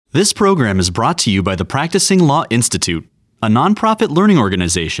This program is brought to you by the Practicing Law Institute, a nonprofit learning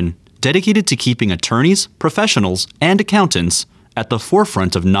organization dedicated to keeping attorneys, professionals, and accountants at the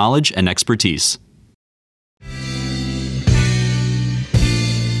forefront of knowledge and expertise.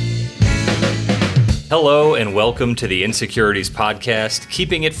 Hello and welcome to the Insecurities Podcast,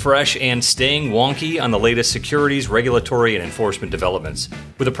 keeping it fresh and staying wonky on the latest securities, regulatory, and enforcement developments,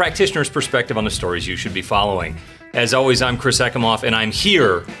 with a practitioner's perspective on the stories you should be following. As always, I'm Chris Eckimoff, and I'm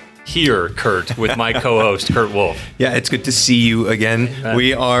here, Kurt, with my co-host, Kurt Wolf. Yeah, it's good to see you again.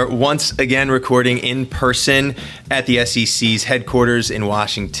 We are once again recording in person at the SEC's headquarters in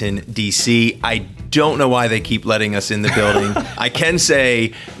Washington, D.C. I don't know why they keep letting us in the building. I can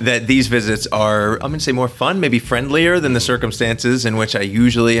say that these visits are, I'm going to say, more fun, maybe friendlier than the circumstances in which I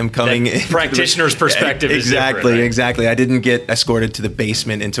usually am coming. That practitioner's perspective is different, right? Exactly. I didn't get escorted to the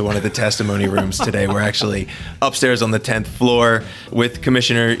basement into one of the testimony rooms today. We're actually upstairs on the 10th floor with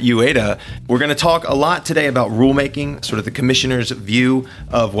Commissioner Uyeda. We're going to talk a lot today about rulemaking, sort of the commissioner's view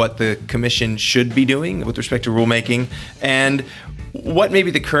of what the commission should be doing with respect to rulemaking, and what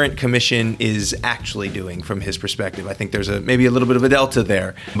maybe the current commission is actually doing from his perspective. I think there's maybe a little bit of a delta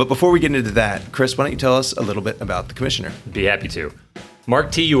there. But before we get into that, Chris, why don't you tell us a little bit about the commissioner? Be happy to. Mark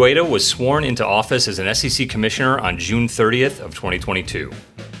T. Uyeda was sworn into office as an SEC commissioner on June 30th of 2022.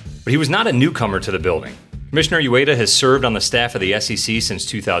 But he was not a newcomer to the building. Commissioner Uyeda has served on the staff of the SEC since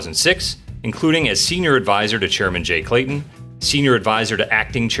 2006, including as senior advisor to Chairman Jay Clayton, senior advisor to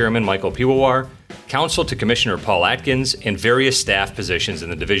acting chairman Michael Piwowar, counsel to Commissioner Paul Atkins, and various staff positions in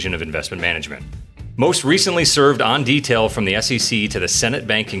the Division of Investment Management. Most recently served on detail from the SEC to the Senate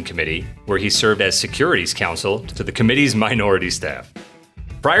Banking Committee, where he served as securities counsel to the committee's minority staff.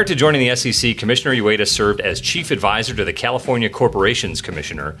 Prior to joining the SEC, Commissioner Uyeda served as chief advisor to the California Corporations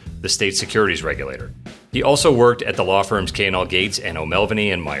Commissioner, the state securities regulator. He also worked at the law firms K&L Gates and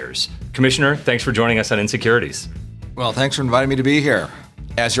O'Melveny and Myers. Commissioner, thanks for joining us on Insecurities. Well, thanks for inviting me to be here.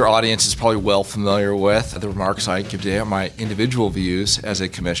 As your audience is probably well familiar with, the remarks I give today are my individual views as a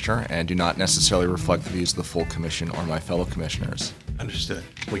commissioner and do not necessarily reflect the views of the full commission or my fellow commissioners. Understood.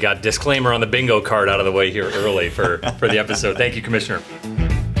 We got disclaimer on the bingo card out of the way here early for the episode. Thank you, Commissioner.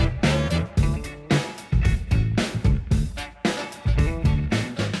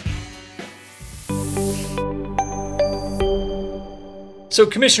 So,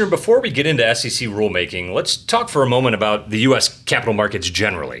 Commissioner, before we get into SEC rulemaking, let's talk for a moment about the U.S. capital markets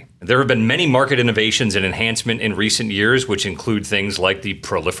generally. There have been many market innovations and enhancement in recent years, which include things like the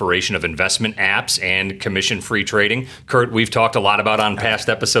proliferation of investment apps and commission-free trading. Kurt, we've talked a lot about on past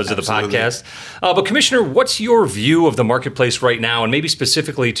episodes of the podcast. But, Commissioner, what's your view of the marketplace right now, and maybe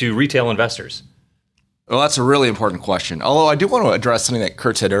specifically to retail investors? Well, that's a really important question. Although I do want to address something that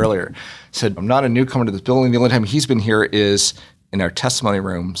Kurt said earlier. He said, I'm not a newcomer to this building. The only time he's been here is in our testimony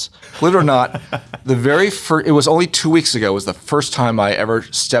rooms. Believe it or not, it was only 2 weeks ago was the first time I ever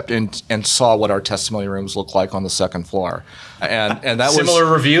stepped in and saw what our testimony rooms look like on the second floor. And that Similar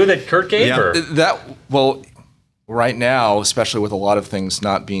was review that Kurt gave? Yeah. Well, right now, especially with a lot of things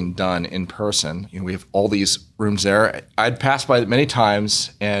not being done in person, we have all these rooms there. I'd passed by it many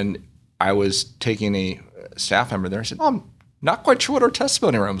times, and I was taking a staff member there and said, I'm not quite sure what our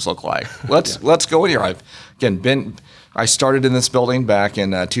testimony rooms look like. Let's go in here. I started in this building back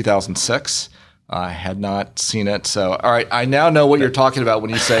in 2006. I had not seen it. So, all right, I now know what you're talking about when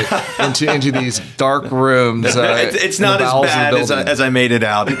you say into these dark rooms. It's not as bad as I made it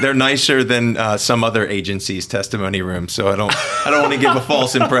out. They're nicer than some other agency's testimony rooms. So I don't want to give a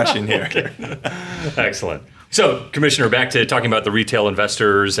false impression here. Okay. Excellent. So, Commissioner, back to talking about the retail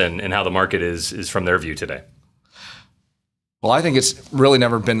investors and how the market is from their view today. Well, I think it's really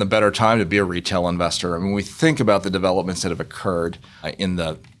never been the better time to be a retail investor. I mean, we think about the developments that have occurred in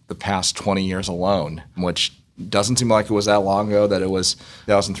the past 20 years alone, which doesn't seem like it was that long ago that it was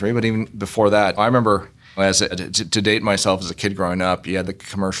 2003, but even before that, I remember to date myself as a kid growing up, you had the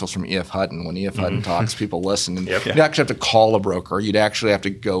commercials from E.F. Hutton. When E.F. Hutton talks, people listen. And You'd actually have to call a broker. You'd actually have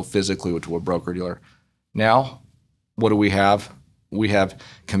to go physically to a broker dealer. Now, what do we have? We have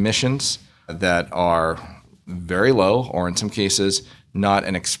commissions that are very low, or in some cases, not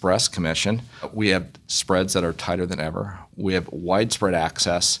an express commission. We have spreads that are tighter than ever. We have widespread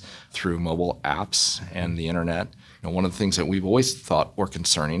access through mobile apps and the internet. One of the things that we've always thought were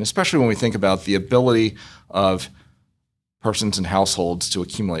concerning, especially when we think about the ability of persons and households to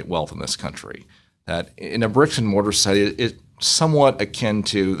accumulate wealth in this country, that in a bricks and mortar society, it's somewhat akin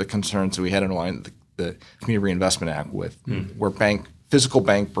to the concerns that we had in the Community Reinvestment Act where physical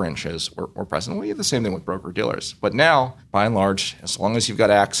bank branches were present. We have the same thing with broker-dealers. But now, by and large, as long as you've got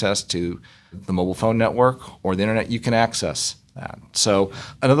access to the mobile phone network or the internet, you can access that. So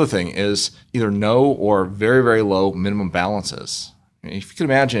another thing is either no or very, very low minimum balances. If you could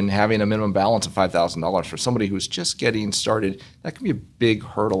imagine having a minimum balance of $5,000 for somebody who's just getting started, that can be a big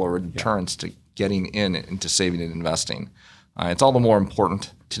hurdle or a deterrence to getting into saving and investing. It's all the more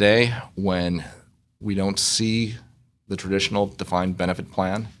important today when we don't see the traditional defined benefit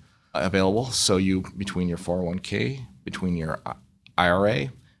plan available. So between your 401k, between your IRA,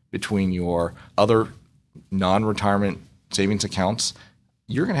 between your other non-retirement savings accounts,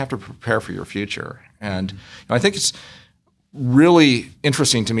 you're going to have to prepare for your future. And I think it's really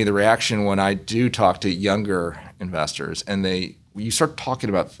interesting to me, the reaction when I do talk to younger investors and you start talking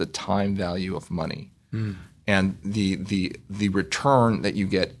about the time value of money and the return that you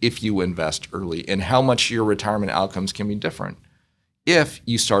get if you invest early and how much your retirement outcomes can be different if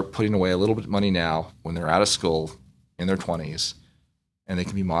you start putting away a little bit of money now when they're out of school in their 20s, and they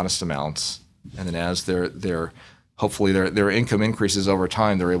can be modest amounts, and then as hopefully their income increases over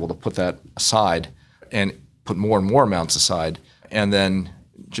time, they're able to put that aside and put more and more amounts aside, and then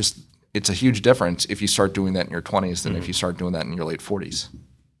just it's a huge difference if you start doing that in your 20s than if you start doing that in your late 40s.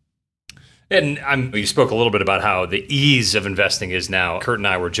 And you spoke a little bit about how the ease of investing is now. Kurt and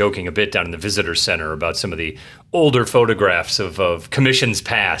I were joking a bit down in the visitor center about some of the older photographs of commissions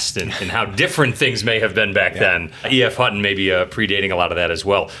past and how different things may have been back then. E.F. Hutton may be predating a lot of that as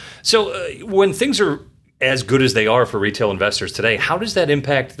well. So when things are as good as they are for retail investors today, how does that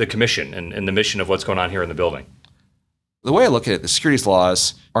impact the commission and the mission of what's going on here in the building? The way I look at it, the securities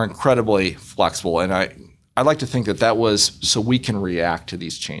laws are incredibly flexible, and I like to think that was so we can react to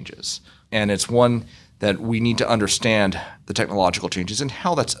these changes. And it's one that we need to understand the technological changes and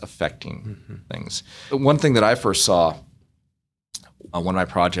how that's affecting things. One thing that I first saw on one of my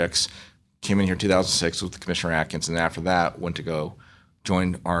projects, came in here in 2006 with Commissioner Atkins, and after that went to go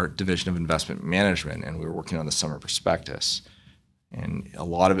join our Division of Investment Management, and we were working on the summer prospectus. And a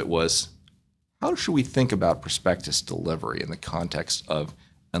lot of it was, how should we think about prospectus delivery in the context of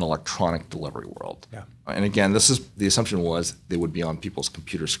an electronic delivery world? Yeah. And again, the assumption was they would be on people's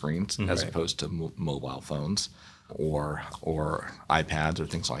computer screens as opposed to mobile phones or iPads or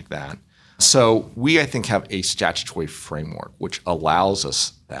things like that. So we, I think, have a statutory framework which allows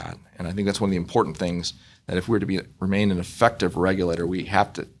us that. And I think that's one of the important things that if we're to remain an effective regulator, we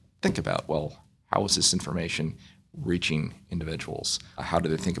have to think about, well, how is this information reaching individuals? How do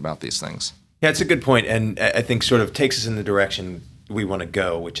they think about these things? Yeah, it's a good point, and I think sort of takes us in the direction we want to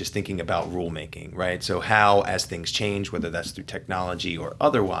go, which is thinking about rulemaking, right? So how, as things change, whether that's through technology or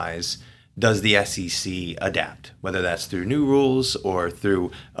otherwise, does the SEC adapt, whether that's through new rules or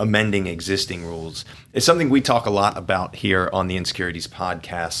through amending existing rules? It's something we talk a lot about here on the Insecurities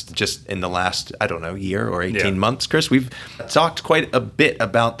podcast just in the last, year or 18 months, Chris. We've talked quite a bit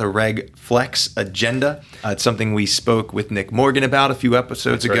about the Reg Flex agenda. It's something we spoke with Nick Morgan about a few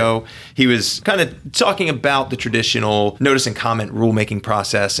episodes ago. He was kind of talking about the traditional notice and comment rulemaking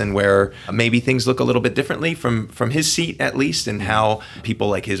process and where maybe things look a little bit differently from his seat, at least, and how people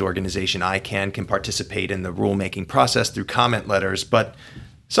like his organization, ICANN, can participate in the rulemaking process through comment letters. But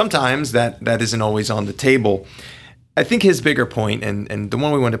sometimes that isn't always on the table. I think his bigger point, and the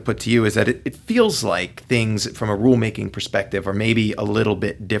one we want to put to you, is that it feels like things from a rulemaking perspective are maybe a little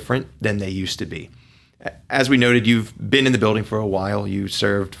bit different than they used to be. As we noted, you've been in the building for a while. You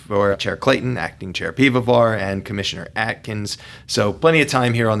served for Chair Clayton, Acting Chair Pivovar, and Commissioner Atkins. So plenty of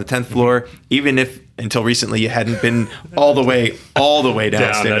time here on the 10th floor, even if until recently you hadn't been all the way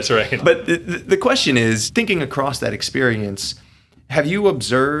downstairs. That's right. But the question is, thinking across that experience, have you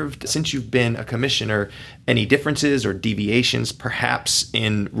observed, since you've been a commissioner, any differences or deviations perhaps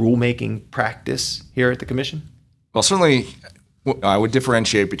in rulemaking practice here at the commission? Well, certainly I would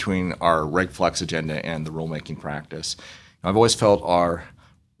differentiate between our Reg Flex agenda and the rulemaking practice. I've always felt our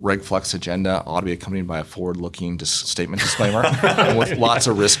Reg Flex agenda ought to be accompanied by a forward-looking statement disclaimer and with lots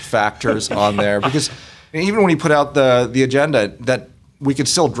of risk factors on there. Because even when you put out the agenda, that we could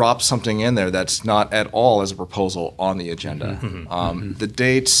still drop something in there that's not at all as a proposal on the agenda. The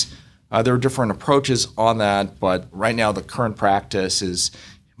dates, there are different approaches on that, but right now the current practice is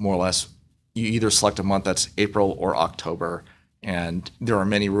more or less you either select a month that's April or October. And there are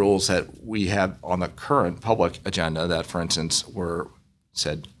many rules that we have on the current public agenda that, for instance, were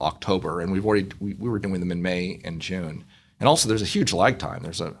said October, and we were doing them in May and June. And also, there's a huge lag time.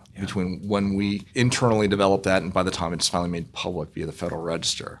 Between when we internally develop that and by the time it's finally made public via the Federal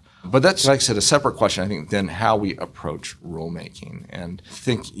Register. But that's, like I said, a separate question, I think, than how we approach rulemaking. And I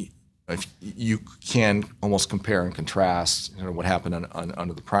think if you can almost compare and contrast what happened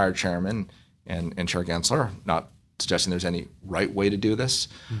under the prior chairman and Chair Gensler, not suggesting there's any right way to do this.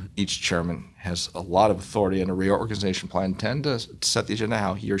 Each chairman has a lot of authority, and a reorganization plan tend to set the agenda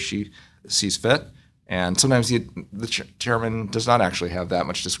how he or she sees fit. And sometimes the chairman does not actually have that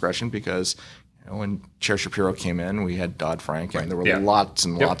much discretion because when Chair Shapiro came in, we had Dodd-Frank, and there were lots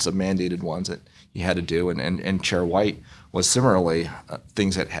and lots of mandated ones that he had to do. And Chair White was similarly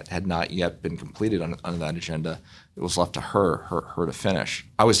things that had not yet been completed on that agenda. It was left to her to finish.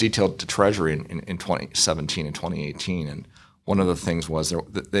 I was detailed to Treasury in 2017 and 2018, and one of the things was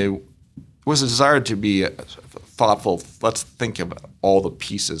there was a desire to be thoughtful. Let's think of all the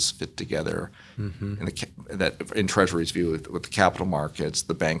pieces fit together in Treasury's view with the capital markets,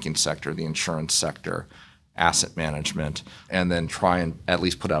 the banking sector, the insurance sector, asset management, and then try and at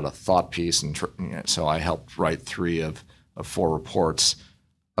least put out a thought piece. And so I helped write 3 of 4 reports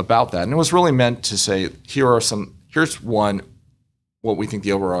about that. And it was really meant to say, here's one, what we think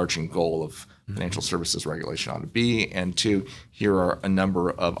the overarching goal of financial services regulation ought to be, and 2, here are a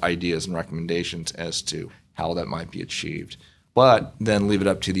number of ideas and recommendations as to how that might be achieved. But then leave it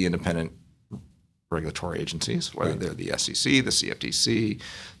up to the independent regulatory agencies, whether they're the SEC, the CFTC,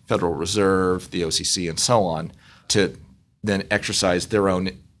 Federal Reserve, the OCC, and so on, to then exercise their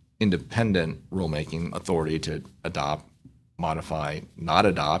own independent rulemaking authority to adopt, modify, not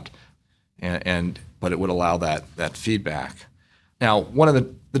adopt, but it would allow that feedback. Now, one of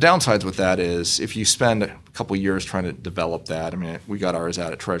the downsides with that is if you spend a couple of years trying to develop that, I mean, we got ours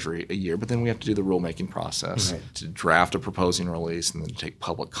out at Treasury a year, but then we have to do the rulemaking process to draft a proposing release and then to take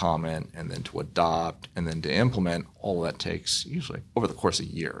public comment and then to adopt and then to implement. All that takes usually over the course of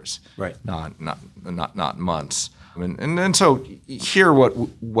years, not months. I mean, and so here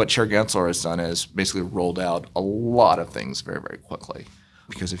what Chair Gensler has done is basically rolled out a lot of things very, very quickly.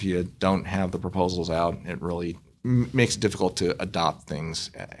 Because if you don't have the proposals out, it really makes it difficult to adopt things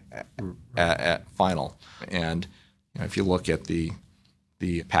at final. And if you look at the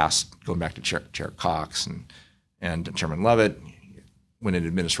past, going back to Chair Cox and Chairman Levitt, when an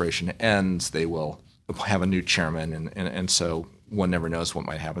administration ends, they will have a new chairman, and so one never knows what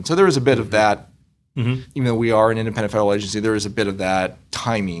might happen. So there is a bit of that. Even though we are an independent federal agency, there is a bit of that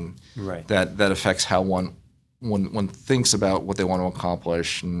timing that affects how one thinks about what they want to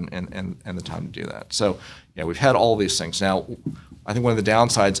accomplish and the time to do that. So we've had all these things. Now, I think one of the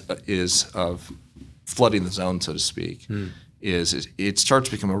downsides is of flooding the zone, so to speak, is it starts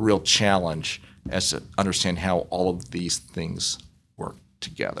to become a real challenge as to understand how all of these things work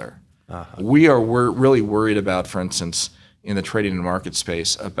together. We're really worried about, for instance, in the trading and market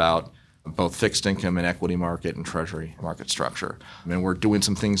space, about both fixed income and equity market and treasury market structure. I mean, we're doing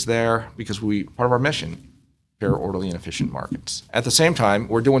some things there because part of our mission, fair, orderly, and efficient markets. At the same time,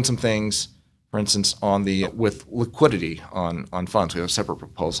 we're doing some things, for instance, with liquidity on funds. We have a separate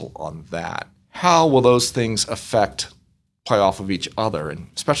proposal on that. How will those things play off of each other? And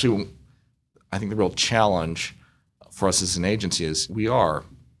especially when, I think the real challenge for us as an agency is we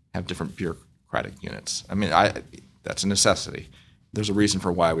have different bureaucratic units. I mean, that's a necessity. There's a reason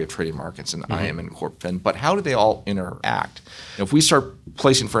for why we have trading markets and IM and CorpFin, but how do they all interact? If we start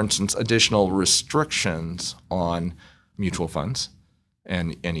placing, for instance, additional restrictions on mutual funds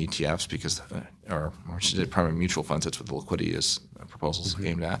and ETFs, because, or I should say primary mutual funds, that's what the liquidity proposals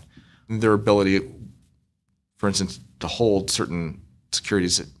aimed at, their ability, for instance, to hold certain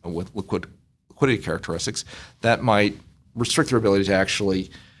securities with liquidity characteristics, that might restrict their ability to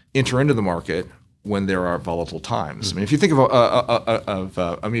actually enter into the market when there are volatile times. I mean, if you think of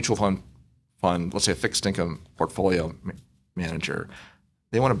a mutual fund, let's say a fixed income portfolio manager,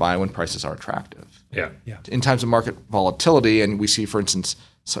 they want to buy when prices are attractive. In times of market volatility, and we see, for instance,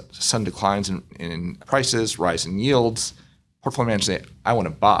 sudden declines in prices, rise in yields, portfolio managers say, I want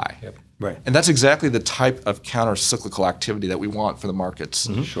to buy. And that's exactly the type of counter-cyclical activity that we want for the markets,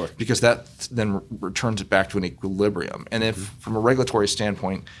 because that then returns it back to an equilibrium. And if, from a regulatory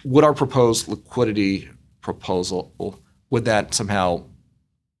standpoint, would our proposed liquidity proposal, would that somehow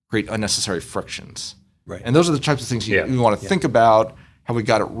create unnecessary frictions? And those are the types of things you want to think about. Have we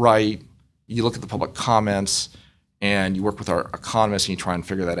got it right? You look at the public comments, and you work with our economists, and you try and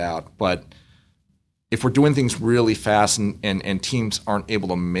figure that out. But if we're doing things really fast and teams aren't able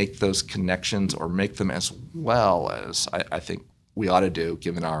to make those connections or make them as well as I think we ought to do,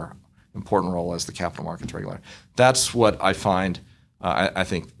 given our important role as the capital markets regulator, that's what I find, I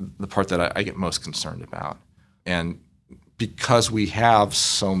think, the part that I get most concerned about. And because we have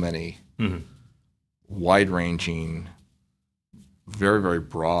so many wide-ranging, very, very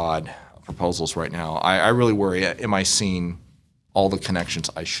broad proposals right now, I really worry, am I seeing all the connections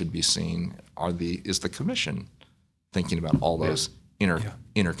I should be seeing? Is the commission thinking about all those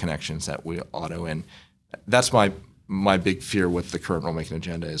interconnections that we ought to? And that's my my big fear with the current rulemaking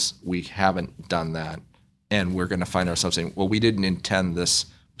agenda is we haven't done that, and we're going to find ourselves saying, well, we didn't intend this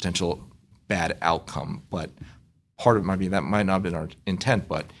potential bad outcome, but part of it might be that might not have been our intent,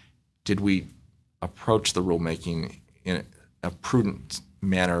 but did we approach the rulemaking in a prudent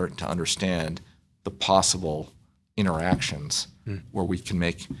manner to understand the possible interactions where we can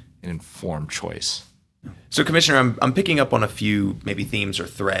make an informed choice? So, Commissioner, I'm picking up on a few maybe themes or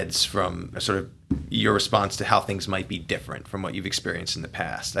threads from sort of your response to how things might be different from what you've experienced in the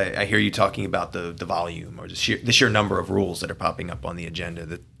past. I hear you talking about the volume or the sheer number of rules that are popping up on the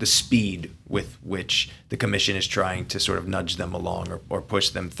agenda, the speed with which the Commission is trying to sort of nudge them along or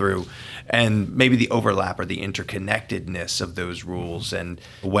push them through, and maybe the overlap or the interconnectedness of those rules, and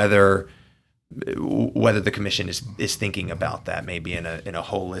whether the Commission is thinking about that maybe in a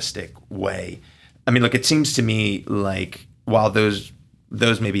holistic way. I mean, look, it seems to me like while those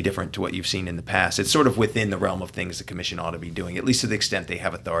may be different to what you've seen in the past, it's sort of within the realm of things the Commission ought to be doing, at least to the extent they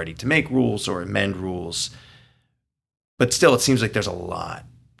have authority to make rules or amend rules. But still, it seems like there's a lot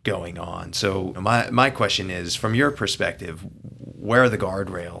going on. So my question is, from your perspective, where are the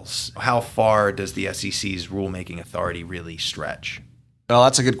guardrails? How far does the SEC's rulemaking authority really stretch? Well,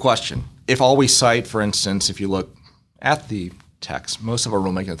 that's a good question. If all we cite, for instance, if you look at the text, most of our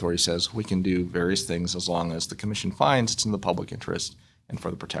rulemaking authority says we can do various things as long as the Commission finds it's in the public interest and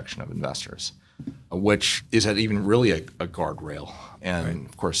for the protection of investors, which is even really a guardrail. And right.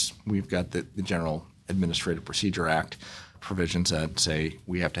 Of course, we've got the General Administrative Procedure Act provisions that say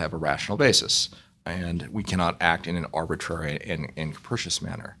we have to have a rational basis and we cannot act in an arbitrary and capricious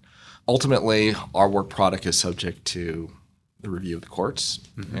manner. Ultimately, our work product is subject to the review of the courts.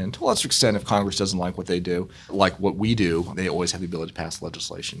 Mm-hmm. And to a lesser extent, if Congress doesn't like what they do, like what we do, they always have the ability to pass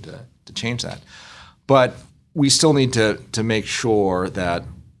legislation to change that. But we still need to make sure that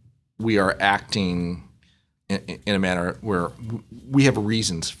we are acting in a manner where we have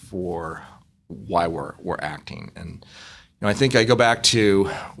reasons for why we're acting. And I think I go back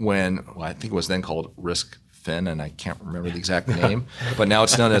to when, I think it was then called RISC-Fin, and I can't remember the exact name, but now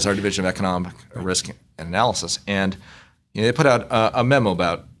it's known as our Division of Economic Risk and Analysis. And they put out a memo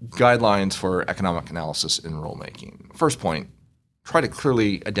about guidelines for economic analysis in rulemaking. First point, try to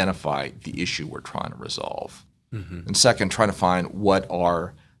clearly identify the issue we're trying to resolve. Mm-hmm. And second, try to find what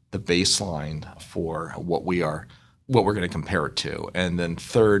are the baseline for what we're going to compare it to. And then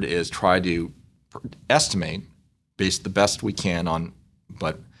third is try to estimate, based the best we can on,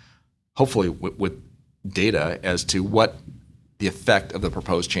 but hopefully with data as to what the effect of the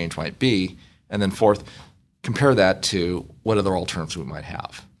proposed change might be. And then fourth, compare that to what other alternatives we might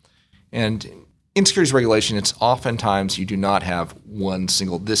have. And in securities regulation, it's oftentimes you do not have one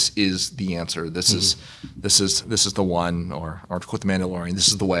single, this is the answer, this is the one, or to quote the Mandalorian, this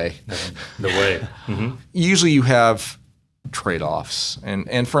is the way. The way. Mm-hmm. Usually you have trade-offs.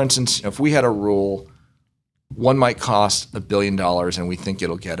 And for instance, if we had a rule, one might cost $1 billion and we think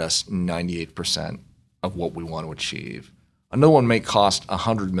it'll get us 98% of what we want to achieve. Another one may cost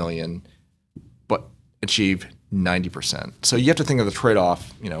 $100 million, but achieve 90%. So you have to think of the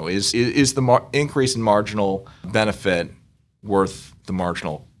trade-off. Is the increase in marginal benefit worth the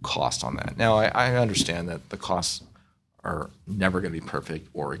marginal cost on that? Now, I understand that the costs are never going to be perfect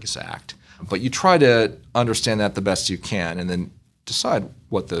or exact, but you try to understand that the best you can, and then decide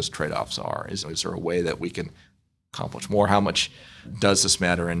what those trade-offs are. Is there a way that we can accomplish more? How much does this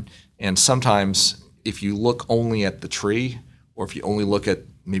matter? And sometimes, if you look only at the tree, or if you only look at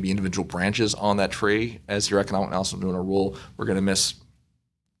maybe individual branches on that tree as your economic analysis doing a rule, we're going to miss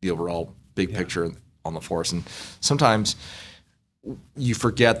the overall big picture on the forest. And sometimes you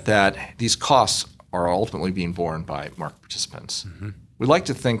forget that these costs are ultimately being borne by market participants. Mm-hmm. We like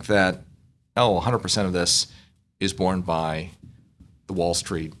to think that, 100% of this is borne by the Wall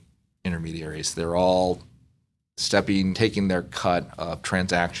Street intermediaries. They're all taking their cut of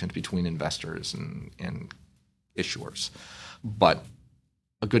transactions between investors and issuers. But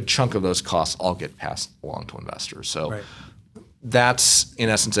a good chunk of those costs all get passed along to investors. So right. That's, in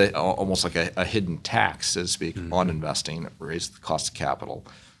essence, almost like a hidden tax, so to speak, mm-hmm. on investing, raise the cost of capital.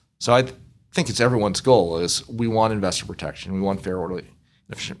 So I think it's everyone's goal is we want investor protection. We want fair, orderly,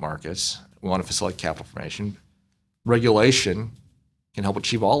 efficient markets. We want to facilitate capital formation. Regulation can help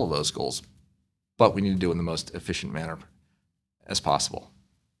achieve all of those goals, but we need to do it in the most efficient manner as possible.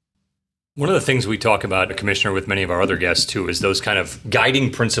 One of the things we talk about, Commissioner, with many of our other guests too, is those kind of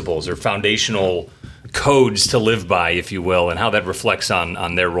guiding principles or foundational codes to live by, if you will, and how that reflects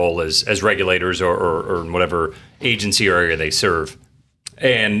on their role as regulators or in whatever agency or area they serve.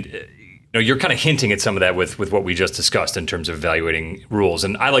 And You're kind of hinting at some of that with what we just discussed in terms of evaluating rules.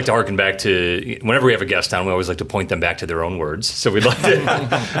 And I like to harken back to, whenever we have a guest on, we always like to point them back to their own words. So we'd like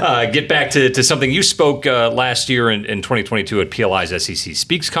to get back to something you spoke last year in 2022 at PLI's SEC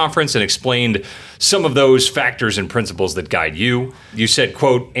Speaks conference and explained some of those factors and principles that guide you. You said,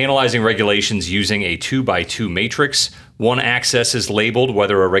 quote, analyzing regulations using a 2x2 matrix. One axis is labeled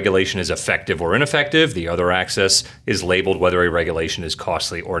whether a regulation is effective or ineffective. The other axis is labeled whether a regulation is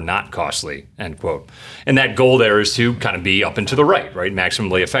costly or not costly, end quote. And that goal there is to kind of be up and to the right?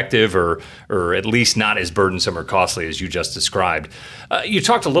 Maximally effective or at least not as burdensome or costly as you just described. You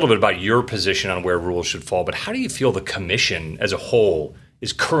talked a little bit about your position on where rules should fall, but how do you feel the commission as a whole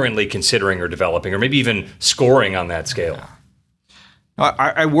is currently considering or developing or maybe even scoring on that scale?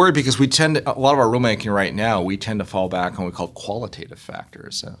 I worry because a lot of our rulemaking right now, we tend to fall back on what we call qualitative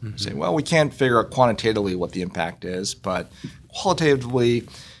factors. Say, well, we can't figure out quantitatively what the impact is, but qualitatively,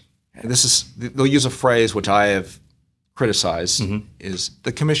 they'll use a phrase which I have criticized, is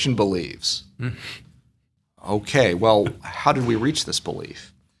the commission believes. Okay, well, how did we reach this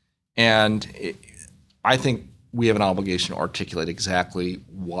belief? And I think we have an obligation to articulate exactly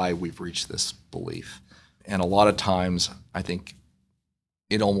why we've reached this belief. And a lot of times, I think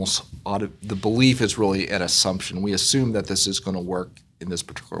the belief is really an assumption. We assume that this is going to work in this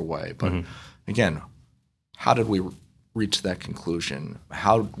particular way. But again, how did we reach that conclusion?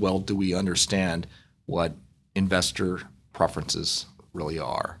 How well do we understand what investor preferences really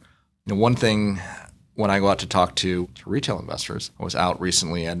are? One thing, when I go out to talk to retail investors, I was out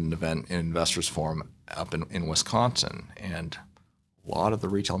recently at an event, an investors forum up in Wisconsin, and a lot of the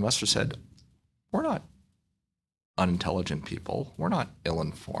retail investors said, we're not unintelligent people. We're not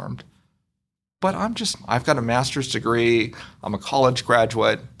ill-informed. But I've got a master's degree, I'm a college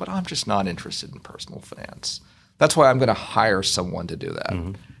graduate, but I'm just not interested in personal finance. That's why I'm going to hire someone to do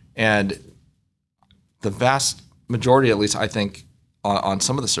that. And the vast majority, at least I think, on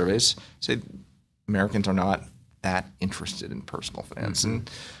some of the surveys, say Americans are not that interested in personal finance.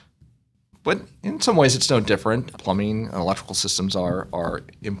 But in some ways, it's no different. Plumbing and electrical systems are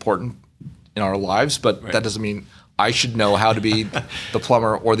important in our lives, but that doesn't mean I should know how to be the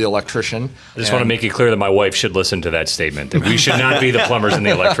plumber or the electrician. I just want to make it clear that my wife should listen to that statement, that we should not be the plumbers and the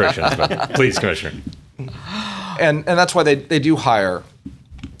electricians. But please, Commissioner. And that's why they do hire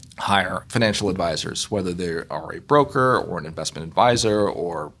financial advisors, whether they are a broker or an investment advisor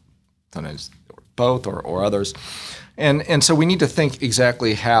or sometimes both or others. And so we need to think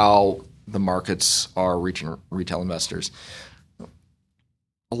exactly how the markets are reaching retail investors.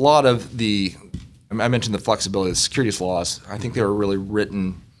 A lot of I mentioned the flexibility of the securities laws. I think they were really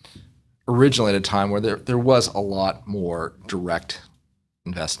written originally at a time where there was a lot more direct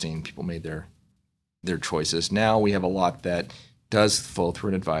investing. People made their choices. Now we have a lot that does flow through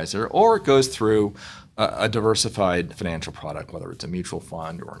an advisor or it goes through a diversified financial product, whether it's a mutual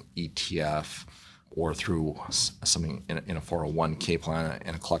fund or an ETF or through something in a 401k plan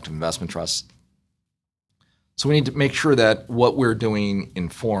and a collective investment trust. So we need to make sure that what we're doing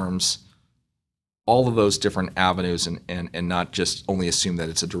informs all of those different avenues and not just only assume that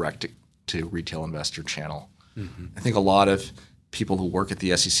it's a direct to retail investor channel. I think a lot of people who work at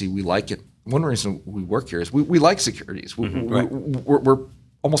the SEC, we like it. One reason we work here is we like securities. We're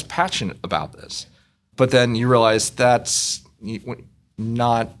almost passionate about this. But then you realize that's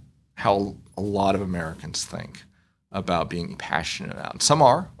not how a lot of Americans think about being passionate about. Some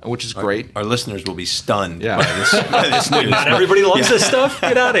are, which is great. Our listeners will be stunned by this news. Not everybody loves this stuff.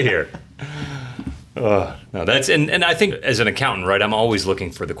 Get out of here. No, that's and I think as an accountant, right, I'm always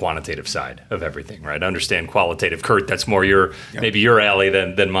looking for the quantitative side of everything, right? I understand qualitative. Kurt, that's more maybe your alley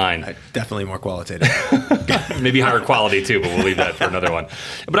than mine. Definitely more qualitative. Maybe higher quality too, but we'll leave that for another one.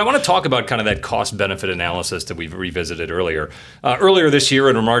 But I want to talk about kind of that cost-benefit analysis that we've revisited earlier. Earlier this year,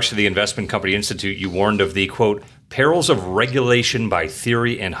 in remarks to the Investment Company Institute, you warned of the, quote, perils of regulation by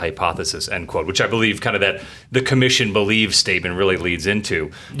theory and hypothesis, end quote, which I believe kind of that the commission believes statement really leads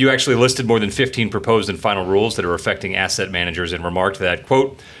into. You actually listed more than 15 proposed and final rules that are affecting asset managers and remarked that,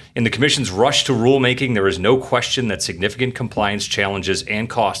 quote, in the commission's rush to rulemaking, there is no question that significant compliance challenges and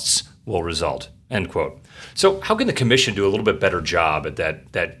costs will result, end quote. So how can the commission do a little bit better job at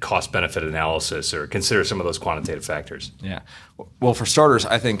that cost-benefit analysis or consider some of those quantitative factors? Yeah. Well, for starters,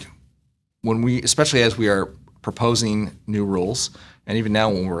 I think especially as we are proposing new rules, and even now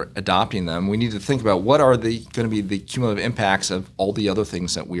when we're adopting them, we need to think about what are going to be the cumulative impacts of all the other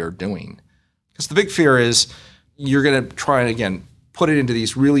things that we are doing. Because the big fear is you're going to try and, again, put it into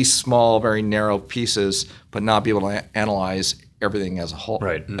these really small, very narrow pieces, but not be able to analyze everything as a whole.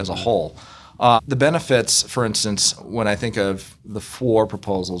 Right. As a whole. The benefits, for instance, when I think of the 4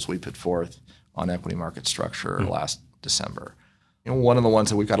 proposals we put forth on equity market structure last December, one of the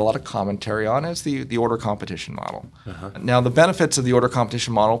ones that we've got a lot of commentary on is the order competition model. Now, the benefits of the order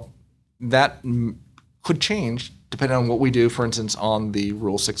competition model, that could change depending on what we do, for instance, on the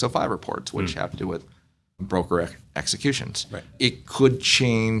Rule 605 reports, which have to do with broker executions. Right. It could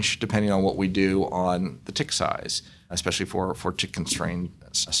change depending on what we do on the tick size, especially for tick-constrained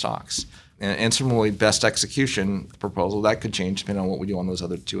stocks. And similarly, best execution proposal, that could change depending on what we do on those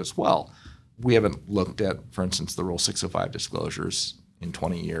other 2 as well. We haven't looked at, for instance, the Rule 605 disclosures in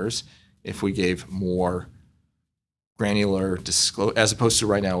 20 years. If we gave more granular disclosure, as opposed to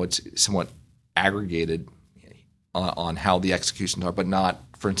right now, it's somewhat aggregated on how the executions are, but not,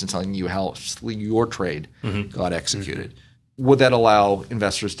 for instance, telling you how your trade got executed. Would that allow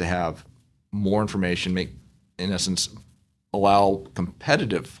investors to have more information, in essence, allow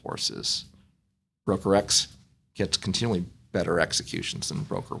competitive forces? Broker X gets continually better executions than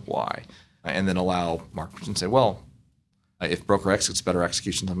Broker Y, and then allow markets to say, well, if Broker X gets better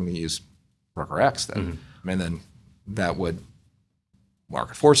executions, I'm going to use Broker X then. And then that would,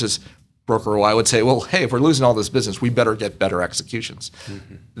 market forces, Broker Y would say, well, hey, if we're losing all this business, we better get better executions.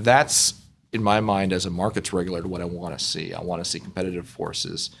 That's, in my mind, as a markets regulator, what I want to see. I want to see competitive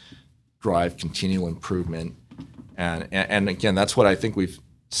forces drive continual improvement. And again, that's what I think we've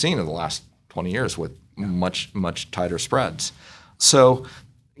seen in the last 20 years with much tighter spreads. So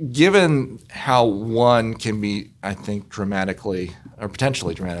given how one can be, I think, dramatically or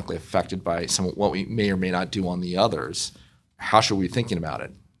potentially dramatically affected by some of what we may or may not do on the others, how should we be thinking about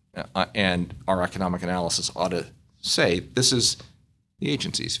it? And our economic analysis ought to say this is the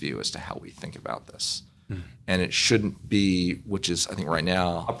agency's view as to how we think about this. And it shouldn't be, which is, I think right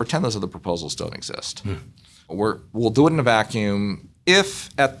now, I'll pretend those other proposals don't exist. We'll do it in a vacuum. If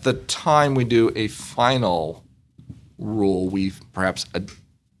at the time we do a final rule, we've perhaps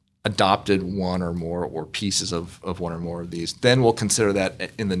adopted one or more or pieces of one or more of these, then we'll consider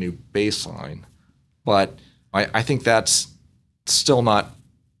that in the new baseline. But I think that's still not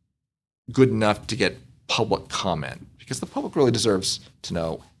good enough to get public comment, because the public really deserves to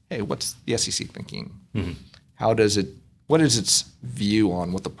know, hey, what's the SEC thinking? What is its view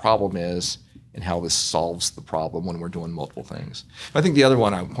on what the problem is and how this solves the problem when we're doing multiple things? I think the other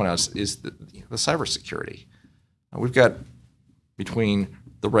one I would point out is the cybersecurity. We've got between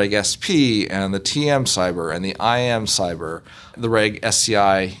the Reg SP and the TM cyber and the IM cyber, the Reg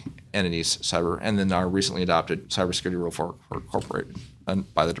SCI entities cyber, and then our recently adopted cybersecurity rule for corporate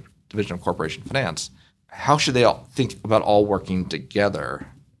by the Division of Corporation Finance. How should they all think about all working together?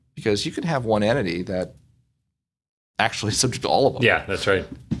 Because you could have one entity that actually is subject to all of them. Yeah, that's right.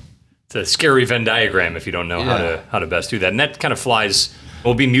 It's a scary Venn diagram if you don't know how to best do that. And that kind of flies,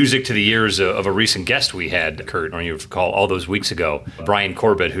 will be music to the ears of a recent guest we had, Kurt, or you recall all those weeks ago. Brian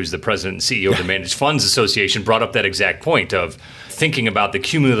Corbett, who's the president and CEO of the Managed Funds Association, brought up that exact point of thinking about the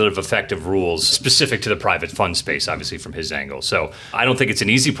cumulative effect of rules specific to the private fund space, obviously from his angle. So I don't think it's an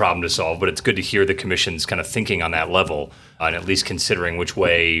easy problem to solve, but it's good to hear the commission's kind of thinking on that level and at least considering which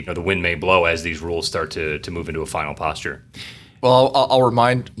way the wind may blow as these rules start to move into a final posture. Well, I'll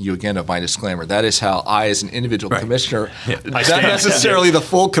remind you again of my disclaimer. That is how I, as an individual commissioner, not necessarily the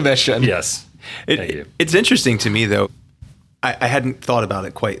full commission. Yes. Thank you. It's interesting to me, though. I hadn't thought about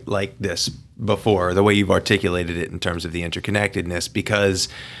it quite like this before, the way you've articulated it in terms of the interconnectedness, because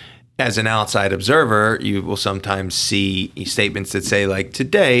as an outside observer, you will sometimes see statements that say, like,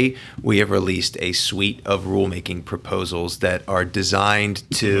 today we have released a suite of rulemaking proposals that are designed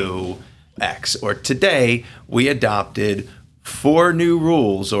to X, or today we adopted 4 new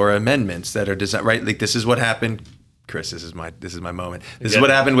rules or amendments that are designed, right? Like, this is what happened. Chris, this is my moment. This is what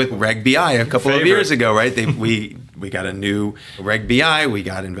happened with Reg BI a couple of years ago, right? We got a new Reg BI, we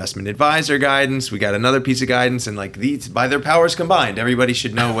got investment advisor guidance, we got another piece of guidance, and like these, by their powers combined, everybody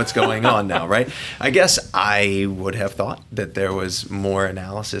should know what's going on now, right? I guess I would have thought that there was more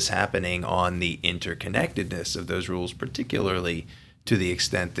analysis happening on the interconnectedness of those rules, particularly to the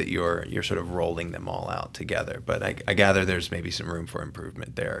extent that you're sort of rolling them all out together. But I gather there's maybe some room for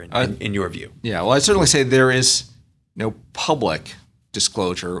improvement there in your view. Yeah, well, I'd certainly say there is no public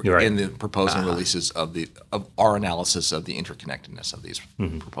disclosure in the proposal releases of our analysis of the interconnectedness of these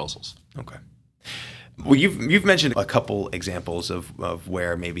proposals. Okay. Well, you've mentioned a couple examples of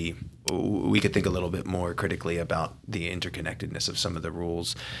where maybe we could think a little bit more critically about the interconnectedness of some of the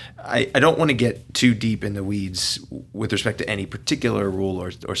rules. I don't want to get too deep in the weeds with respect to any particular rule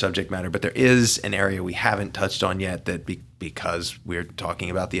or subject matter, but there is an area we haven't touched on yet that because we're talking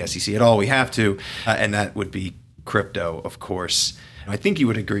about the SEC at all, we have to, and that would be crypto, of course. I think you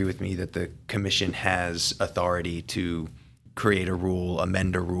would agree with me that the commission has authority to create a rule,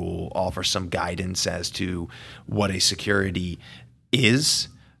 amend a rule, offer some guidance as to what a security is.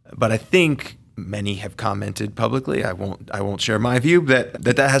 But I think many have commented publicly, I won't share my view,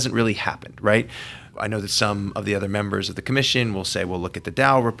 that hasn't really happened, right? I know that some of the other members of the commission will say, well, look at the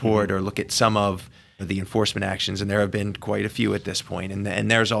Dow report or look at some of the enforcement actions, and there have been quite a few at this point,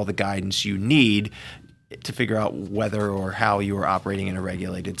 and there's all the guidance you need to figure out whether or how you are operating in a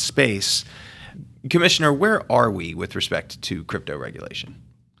regulated space. Commissioner, where are we with respect to crypto regulation?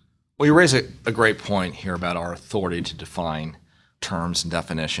 Well, you raise a great point here about our authority to define terms and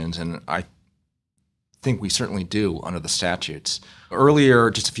definitions, and I think we certainly do under the statutes. Earlier,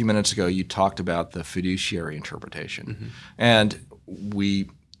 just a few minutes ago, you talked about the fiduciary interpretation. And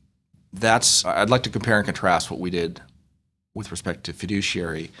I'd like to compare and contrast what we did with respect to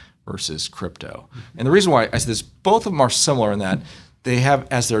fiduciary versus crypto. And the reason why I say this, both of them are similar in that they have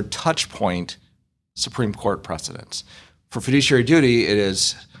as their touch point Supreme Court precedents. For fiduciary duty, it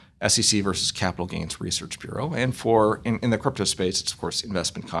is SEC versus Capital Gains Research Bureau. And in the crypto space, it's of course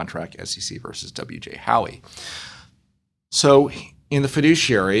investment contract, SEC versus W.J. Howey. So in the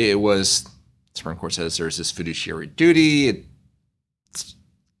fiduciary, it was, the Supreme Court says there's this fiduciary duty. It's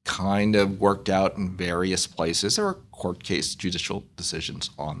kind of worked out in various places. There are court case judicial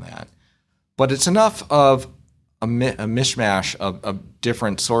decisions on that. But it's enough of a mishmash of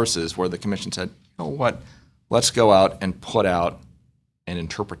different sources where the commission said, you know what, let's go out and put out an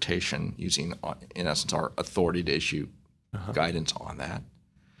interpretation using, in essence, our authority to issue guidance on that.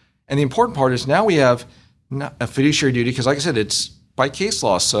 And the important part is now we have a fiduciary duty, because like I said, it's by case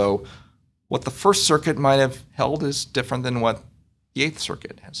law. So what the First Circuit might have held is different than what the Eighth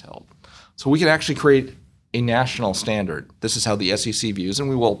Circuit has held. So we can actually create a national standard. This is how the SEC views, and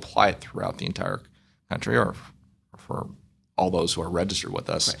we will apply it throughout the entire country, or for all those who are registered with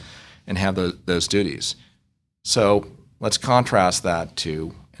us, and have those duties. So let's contrast that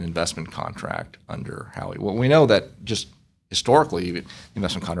to an investment contract under Howey. Well, we know that just historically, the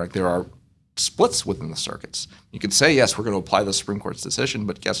investment contract, there are splits within the circuits. You could say, yes, we're going to apply the Supreme Court's decision,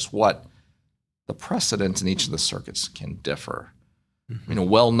 but guess what? The precedents in each of the circuits can differ.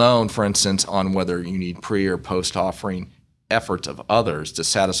 Well known, for instance, on whether you need pre or post offering efforts of others to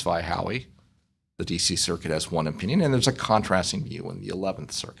satisfy Howey. The DC Circuit has one opinion, and there's a contrasting view in the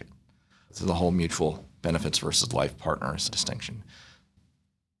 11th Circuit. So the whole mutual benefits versus life partners distinction.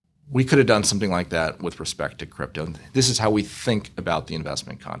 We could have done something like that with respect to crypto. This is how we think about the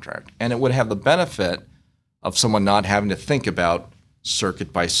investment contract. And it would have the benefit of someone not having to think about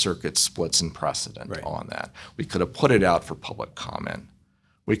circuit by circuit splits and precedent on that. We could have put it out for public comment.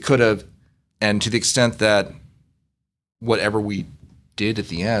 We could have, and to the extent that whatever we did at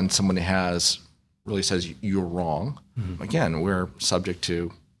the end, someone really says you're wrong. Again, we're subject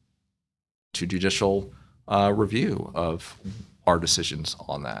to judicial review of our decisions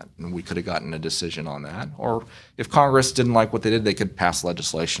on that. And we could have gotten a decision on that. Or if Congress didn't like what they did, they could pass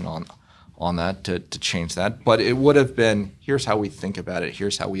legislation on that to change that. But it would have been, here's how we think about it,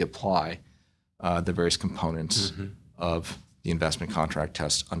 here's how we apply the various components of the investment contract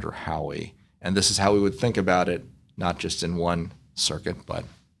test under Howey. And this is how we would think about it, not just in one circuit, but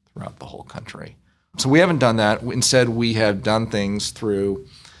throughout the whole country. So we haven't done that. Instead, we have done things through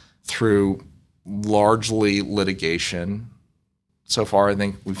largely litigation. So far, I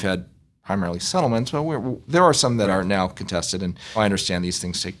think we've had primarily settlements, but there are some that are now contested, and I understand these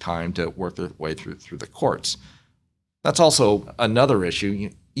things take time to work their way through the courts. That's also another issue.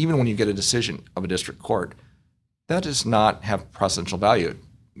 Even when you get a decision of a district court, that does not have precedential value.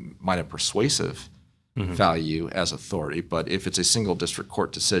 It might have persuasive value as authority, but if it's a single district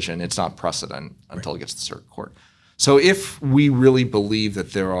court decision, it's not precedent until it gets to the circuit court. So if we really believe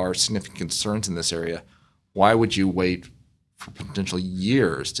that there are significant concerns in this area, why would you wait for potential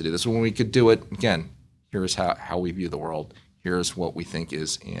years to do this when we could do it? Again, here's how we view the world. Here's what we think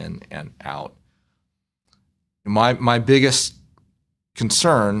is in and out. My biggest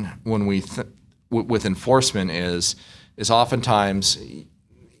concern when with enforcement is oftentimes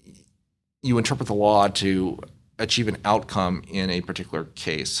you interpret the law to achieve an outcome in a particular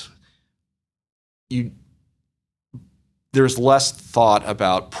case. There's less thought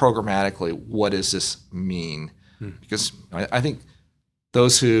about programmatically what does this mean, because I think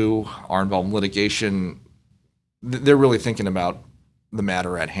those who are involved in litigation, they're really thinking about the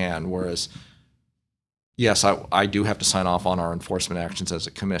matter at hand, whereas yes, I do have to sign off on our enforcement actions as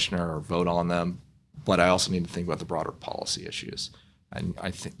a commissioner or vote on them, but I also need to think about the broader policy issues.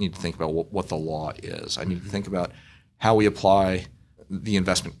 I need to think about what the law is. I need to think about how we apply the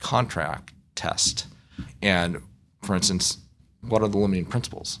investment contract test. And for instance, what are the limiting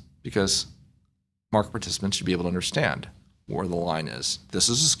principles? Because market participants should be able to understand where the line is. This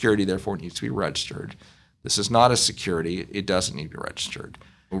is a security, therefore it needs to be registered. This is not a security, it doesn't need to be registered.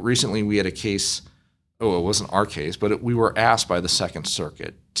 Recently we had a case, it wasn't our case, but we were asked by the Second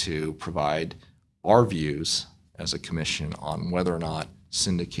Circuit to provide our views as a commission on whether or not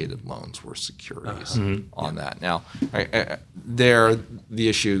syndicated loans were securities on that. Now, there, the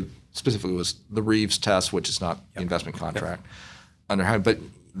issue specifically was the Reeves test, which is not the investment contract. But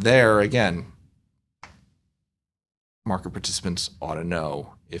there, again, market participants ought to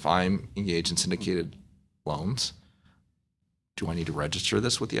know, if I'm engaged in syndicated loans, do I need to register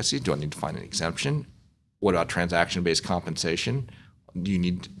this with the SEC? Do I need to find an exemption? What about transaction-based compensation? Do you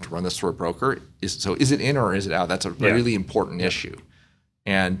need to run this through a broker? Is it in or is it out? That's a really important issue.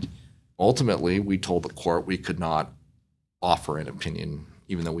 And ultimately, we told the court we could not offer an opinion,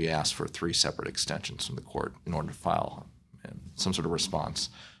 even though we asked for 3 separate extensions from the court in order to file some sort of response.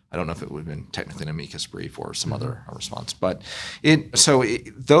 I don't know if it would have been technically an amicus brief or some other response. But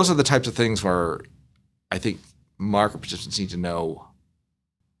those are the types of things where I think market participants need to know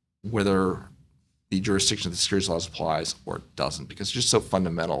whether the jurisdiction of the securities laws applies or it doesn't, because it's just so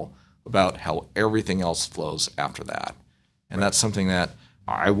fundamental about how everything else flows after that. And that's something that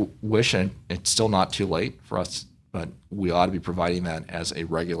I wish, and it's still not too late for us, but we ought to be providing that as a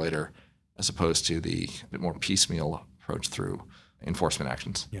regulator as opposed to the bit more piecemeal approach through enforcement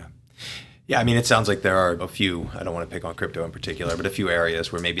actions. Yeah, I mean, it sounds like there are a few, I don't want to pick on crypto in particular, but a few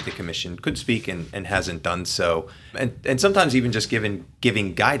areas where maybe the commission could speak and hasn't done so. And sometimes even just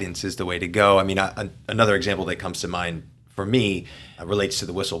giving guidance is the way to go. I mean, another example that comes to mind for me relates to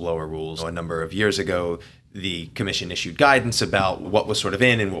the whistleblower rules. A number of years ago, the commission issued guidance about what was sort of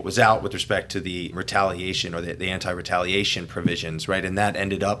in and what was out with respect to the retaliation or the anti-retaliation provisions, right? And that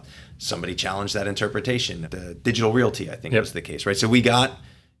ended up, somebody challenged that interpretation. The digital realty, I think, was the case, right? So we got,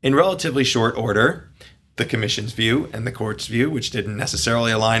 in relatively short order, the commission's view and the court's view, which didn't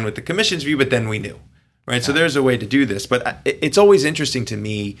necessarily align with the commission's view, but then we knew, right? So there's a way to do this. But it's always interesting to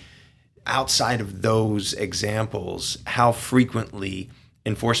me, outside of those examples, how frequently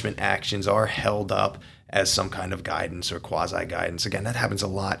enforcement actions are held up as some kind of guidance or quasi-guidance. Again, that happens a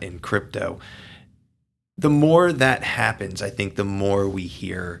lot in crypto. The more that happens, I think the more we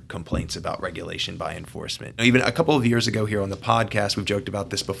hear complaints about regulation by enforcement. Even a couple of years ago here on the podcast, we've joked about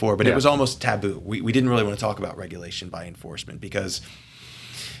this before, but it was almost taboo. We didn't really want to talk about regulation by enforcement because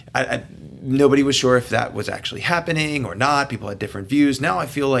nobody was sure if that was actually happening or not. People had different views. Now I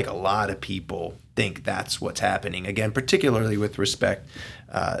feel like a lot of people think that's what's happening. Again, particularly with respect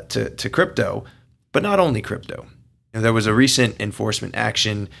to crypto, but not only crypto. There was a recent enforcement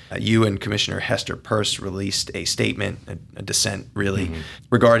action. You and Commissioner Hester Peirce released a statement, a dissent really,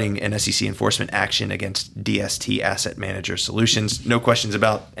 regarding an SEC enforcement action against DST Asset Manager Solutions. No questions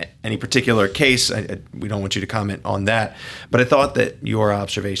about any particular case. We don't want you to comment on that. But I thought that your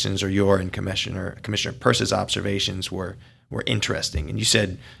observations, or your and Commissioner Peirce's observations, were interesting. And you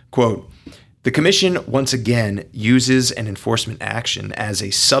said, quote, "The Commission once again uses an enforcement action as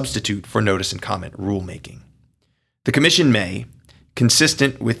a substitute for notice and comment rulemaking. The Commission may,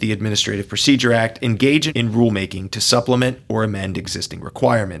 consistent with the Administrative Procedure Act, engage in rulemaking to supplement or amend existing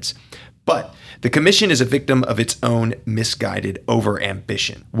requirements. But the Commission is a victim of its own misguided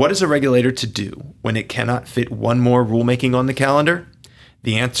overambition. What is a regulator to do when it cannot fit one more rulemaking on the calendar?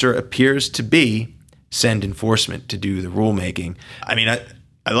 The answer appears to be send enforcement to do the rulemaking." I mean,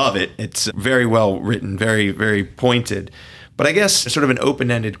 I love it. It's very well written, very, very pointed. But I guess sort of an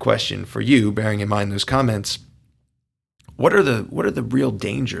open-ended question for you, bearing in mind those comments. What are the real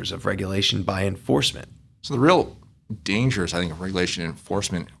dangers of regulation by enforcement? So the real dangers, I think, of regulation and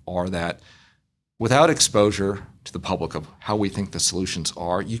enforcement are that without exposure to the public of how we think the solutions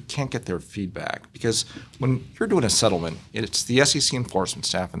are, you can't get their feedback. Because when you're doing a settlement, it's the SEC enforcement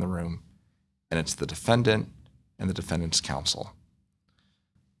staff in the room, and it's the defendant and the defendant's counsel.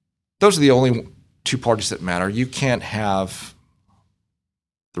 Those are the only two parties that matter. You can't have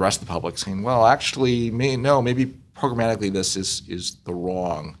the rest of the public saying, well, actually, maybe programmatically this is the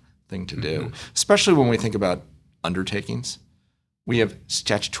wrong thing to do, especially when we think about undertakings. We have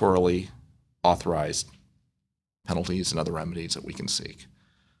statutorily authorized penalties and other remedies that we can seek.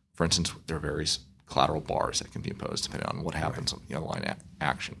 For instance, there are various collateral bars that can be imposed depending on what happens on the underlying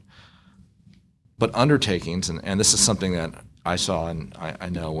action. But undertakings, and this is something that I saw and I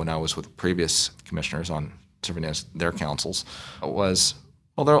know when I was with previous commissioners on serving as their counsels, was,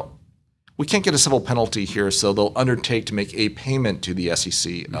 we can't get a civil penalty here, so they'll undertake to make a payment to the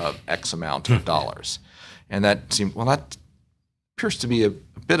SEC of X amount of dollars. And that seemed, that appears to be a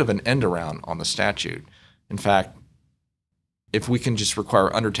bit of an end around on the statute. In fact, if we can just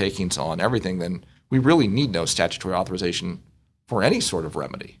require undertakings on everything, then we really need no statutory authorization for any sort of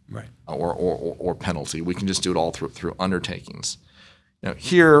remedy, Right. or penalty. We can just do it all through undertakings. Now,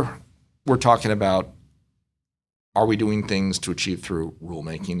 here we're talking about, are we doing things to achieve through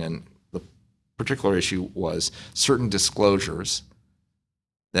rulemaking? And the particular issue was certain disclosures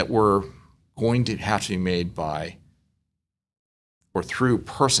that were going to have to be made by or through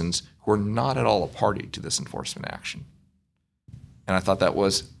persons who are not at all a party to this enforcement action. And I thought that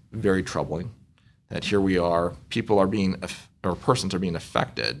was very troubling, that here we are, persons are being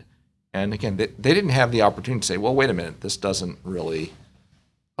affected. And again, they didn't have the opportunity to say, well, wait a minute, this doesn't really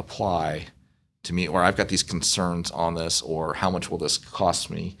apply to me, or I've got these concerns on this, or how much will this cost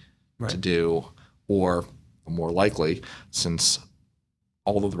me to do, or more likely, since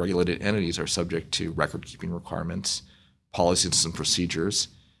all of the regulated entities are subject to record-keeping requirements, policies and procedures,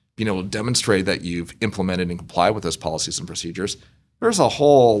 being able to demonstrate that you've implemented and complied with those policies and procedures, there's a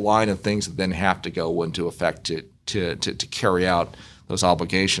whole line of things that then have to go into effect to carry out those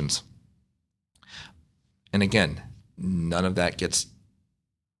obligations. And again, none of that gets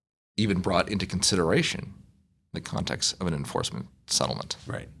even brought into consideration in the context of an enforcement settlement.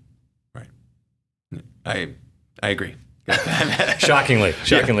 Right. I agree. Shockingly.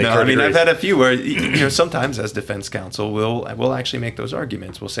 No, I mean, I've had a few where, sometimes as defense counsel, we'll actually make those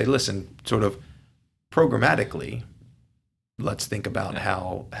arguments. We'll say, listen, sort of programmatically, let's think about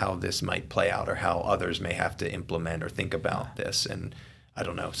how this might play out, or how others may have to implement or think about this. And I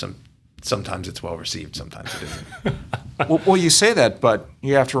don't know, sometimes it's well received, sometimes it isn't. Well, you say that, but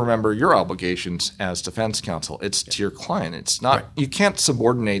you have to remember your obligations as defense counsel. It's to your client. It's not, you can't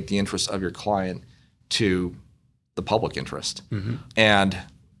subordinate the interests of your client to the public interest. Mm-hmm. And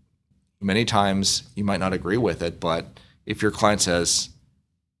many times you might not agree with it, but if your client says,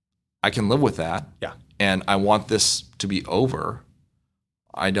 I can live with that, and I want this to be over,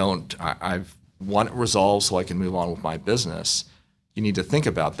 I want it resolved so I can move on with my business, you need to think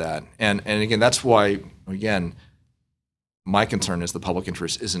about that. And again, that's why, again, my concern is the public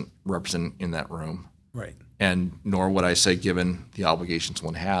interest isn't represented in that room. Right. And nor would I say, given the obligations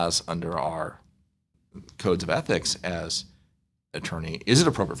one has under our codes of ethics as attorney, is it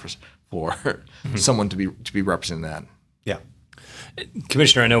appropriate for someone to be representing that? Yeah.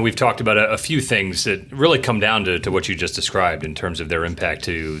 Commissioner, I know we've talked about a few things that really come down to what you just described in terms of their impact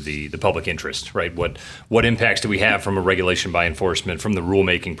to the public interest, right? What impacts do we have from a regulation by enforcement, from the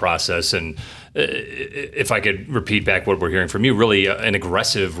rulemaking process? And if I could repeat back what we're hearing from you, really an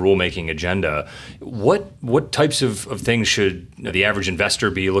aggressive rulemaking agenda. What types of things should the average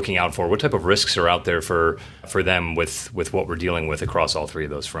investor be looking out for? What type of risks are out there for them with what we're dealing with across all three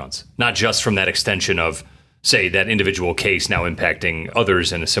of those fronts? Not just from that extension of, say, that individual case now impacting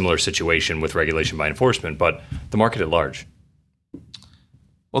others in a similar situation with regulation by enforcement, but the market at large.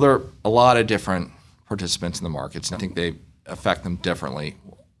 Well, there are a lot of different participants in the markets, and I think they affect them differently.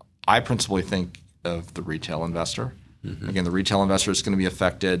 I principally think of the retail investor. Mm-hmm. Again, the retail investor is going to be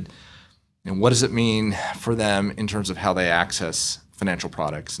affected. And what does it mean for them in terms of how they access financial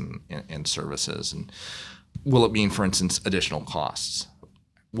products and services? And will it mean, for instance, additional costs?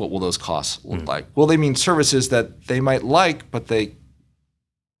 What will those costs look like? Will they mean services that they might like, but they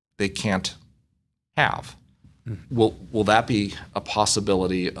can't have? Will that be a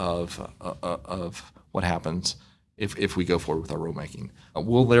possibility of what happens if we go forward with our rulemaking?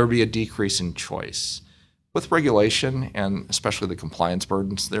 Will there be a decrease in choice? With regulation, and especially the compliance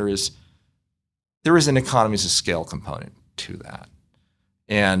burdens, there is an economies of scale component to that.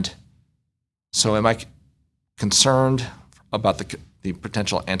 And so am I concerned about the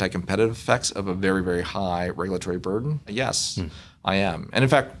potential anti-competitive effects of a very, very high regulatory burden? Yes, I am. And in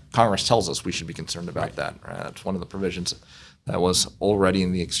fact, Congress tells us we should be concerned about that. Right? That's one of the provisions that was already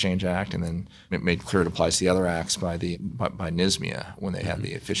in the Exchange Act, and then it made clear it applies to the other acts by NISMIA when they had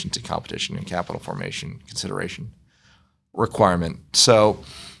the efficiency, competition, and capital formation consideration requirement. So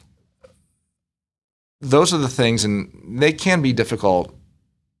those are the things, and they can be difficult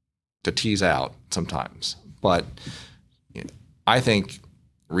to tease out sometimes, but I think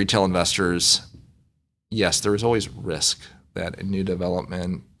retail investors, yes, there is always risk that a new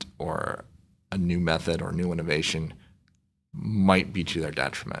development or a new method or new innovation might be to their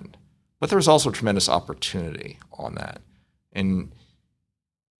detriment. But there's also tremendous opportunity on that. And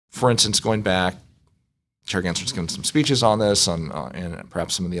for instance, going back, Chair Gensler's given some speeches on this, and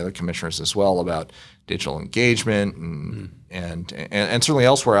perhaps some of the other commissioners as well, about digital engagement and certainly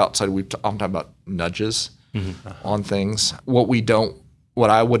elsewhere outside, I'm talking about nudges. On things. What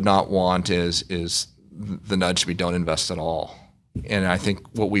I would not want is the nudge to be don't invest at all. And I think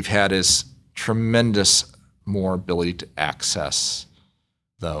what we've had is tremendous more ability to access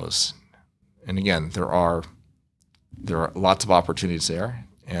those. And again, there are lots of opportunities there,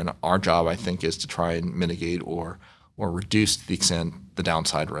 and our job, I think, is to try and mitigate or reduce to the extent the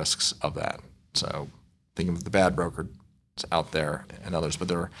downside risks of that. So thinking of the bad brokers out there and others, but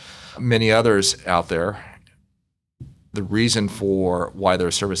there are many others out there. The reason for why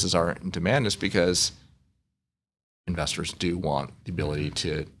their services are in demand is because investors do want the ability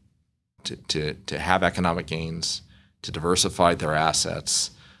to have economic gains, to diversify their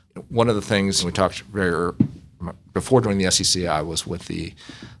assets. One of the things we talked before joining the SEC, I was with the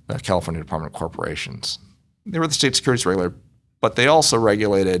California Department of Corporations. They were the state securities regulator, but they also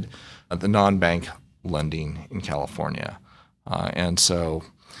regulated the non-bank lending in California. And so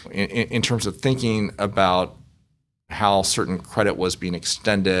in terms of thinking about how certain credit was being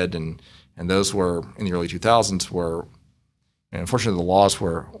extended, and those were in the early 2000s were, and unfortunately the laws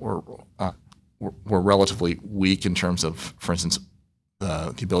were relatively weak in terms of, for instance,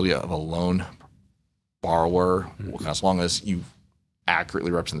 the ability of a loan borrower, as long as you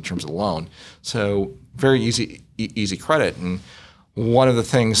accurately represent the terms of the loan. So very easy credit. And one of the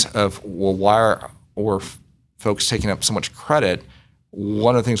things of, well, why are folks taking up so much credit?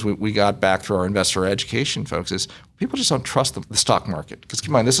 One of the things we got back through our investor education folks is people just don't trust the stock market. Because keep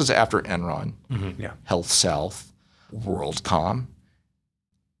in mind, this is after Enron, Health South, WorldCom.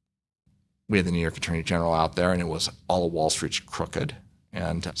 We had the New York Attorney General out there, and it was all of Wall Street's crooked.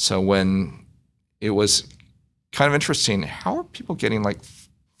 And so when it was kind of interesting, how are people getting like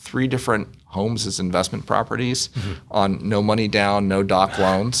 3 different homes as investment properties on no money down, no doc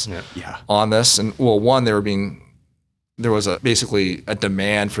loans on this? And well, one, there was basically a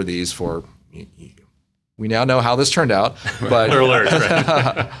demand for these for, we now know how this turned out, but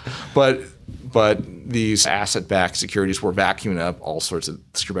but these asset-backed securities were vacuuming up all sorts of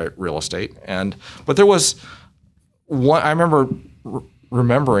secured real estate. But there was one, I remember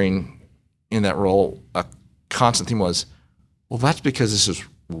remembering in that role, a constant theme was, well, that's because this is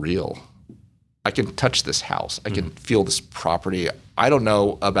real. I can touch this house. I can feel this property. I don't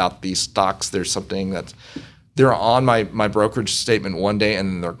know about these stocks. There's something that's, they're on my brokerage statement one day and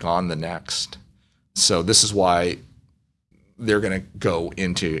then they're gone the next. So this is why they're going to go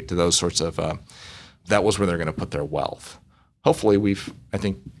into those sorts of, that was where they're going to put their wealth. Hopefully I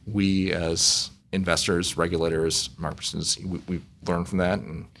think we as investors, regulators, market participants, we've learned from that,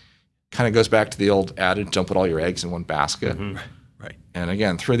 and kind of goes back to the old adage, don't put all your eggs in one basket. Right. And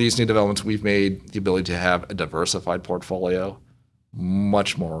again, through these new developments, we've made the ability to have a diversified portfolio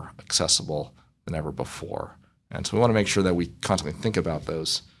much more accessible than ever before. And so we want to make sure that we constantly think about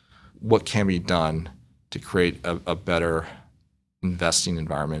those, what can be done to create a better investing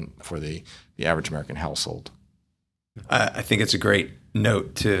environment for the average American household. I think it's a great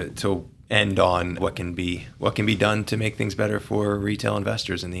note to end on what can be done to make things better for retail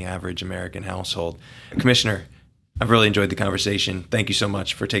investors in the average American household. Commissioner, I've really enjoyed the conversation. Thank you so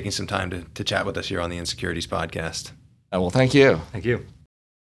much for taking some time to chat with us here on the Insecurities Podcast. Well, thank you. Thank you.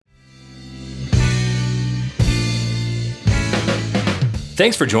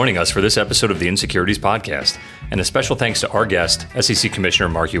 Thanks for joining us for this episode of the Insecurities Podcast, and a special thanks to our guest, SEC Commissioner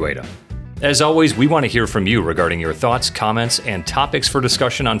Mark Uyeda. As always, we want to hear from you regarding your thoughts, comments, and topics for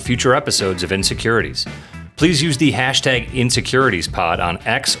discussion on future episodes of Insecurities. Please use the hashtag InsecuritiesPod on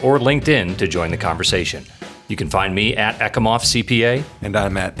X or LinkedIn to join the conversation. You can find me at EcomofCPA. And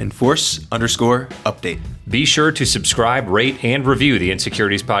I'm at Enforce_update. Be sure to subscribe, rate, and review the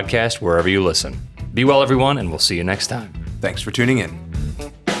Insecurities Podcast wherever you listen. Be well, everyone, and we'll see you next time. Thanks for tuning in.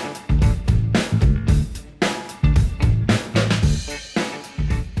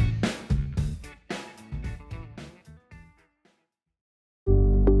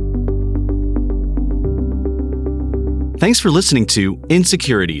 Thanks for listening to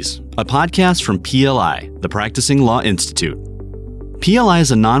Insecurities, a podcast from PLI, the Practicing Law Institute. PLI is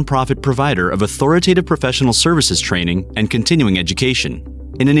a nonprofit provider of authoritative professional services training and continuing education.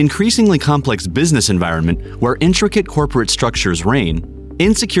 In an increasingly complex business environment where intricate corporate structures reign,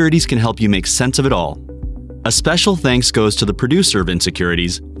 Insecurities can help you make sense of it all. A special thanks goes to the producer of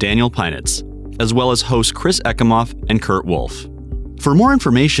Insecurities, Daniel Peinitz, as well as hosts Chris Ecomoff and Kurt Wolf. For more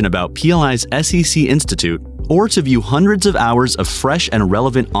information about PLI's SEC Institute, or to view hundreds of hours of fresh and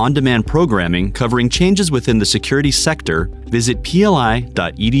relevant on-demand programming covering changes within the securities sector, visit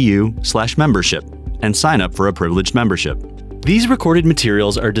pli.edu/membership and sign up for a privileged membership. These recorded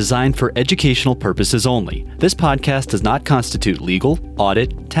materials are designed for educational purposes only. This podcast does not constitute legal,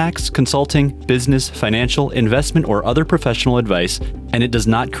 audit, tax, consulting, business, financial, investment, or other professional advice, and it does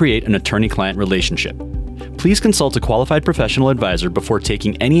not create an attorney-client relationship. Please consult a qualified professional advisor before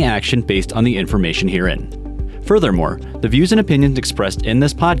taking any action based on the information herein. Furthermore, the views and opinions expressed in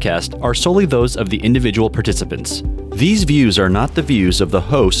this podcast are solely those of the individual participants. These views are not the views of the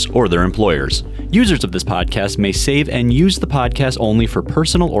hosts or their employers. Users of this podcast may save and use the podcast only for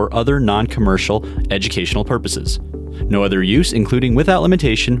personal or other non-commercial educational purposes. No other use, including without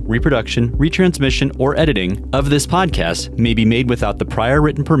limitation, reproduction, retransmission, or editing of this podcast may be made without the prior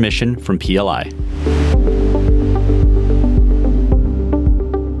written permission from PLI.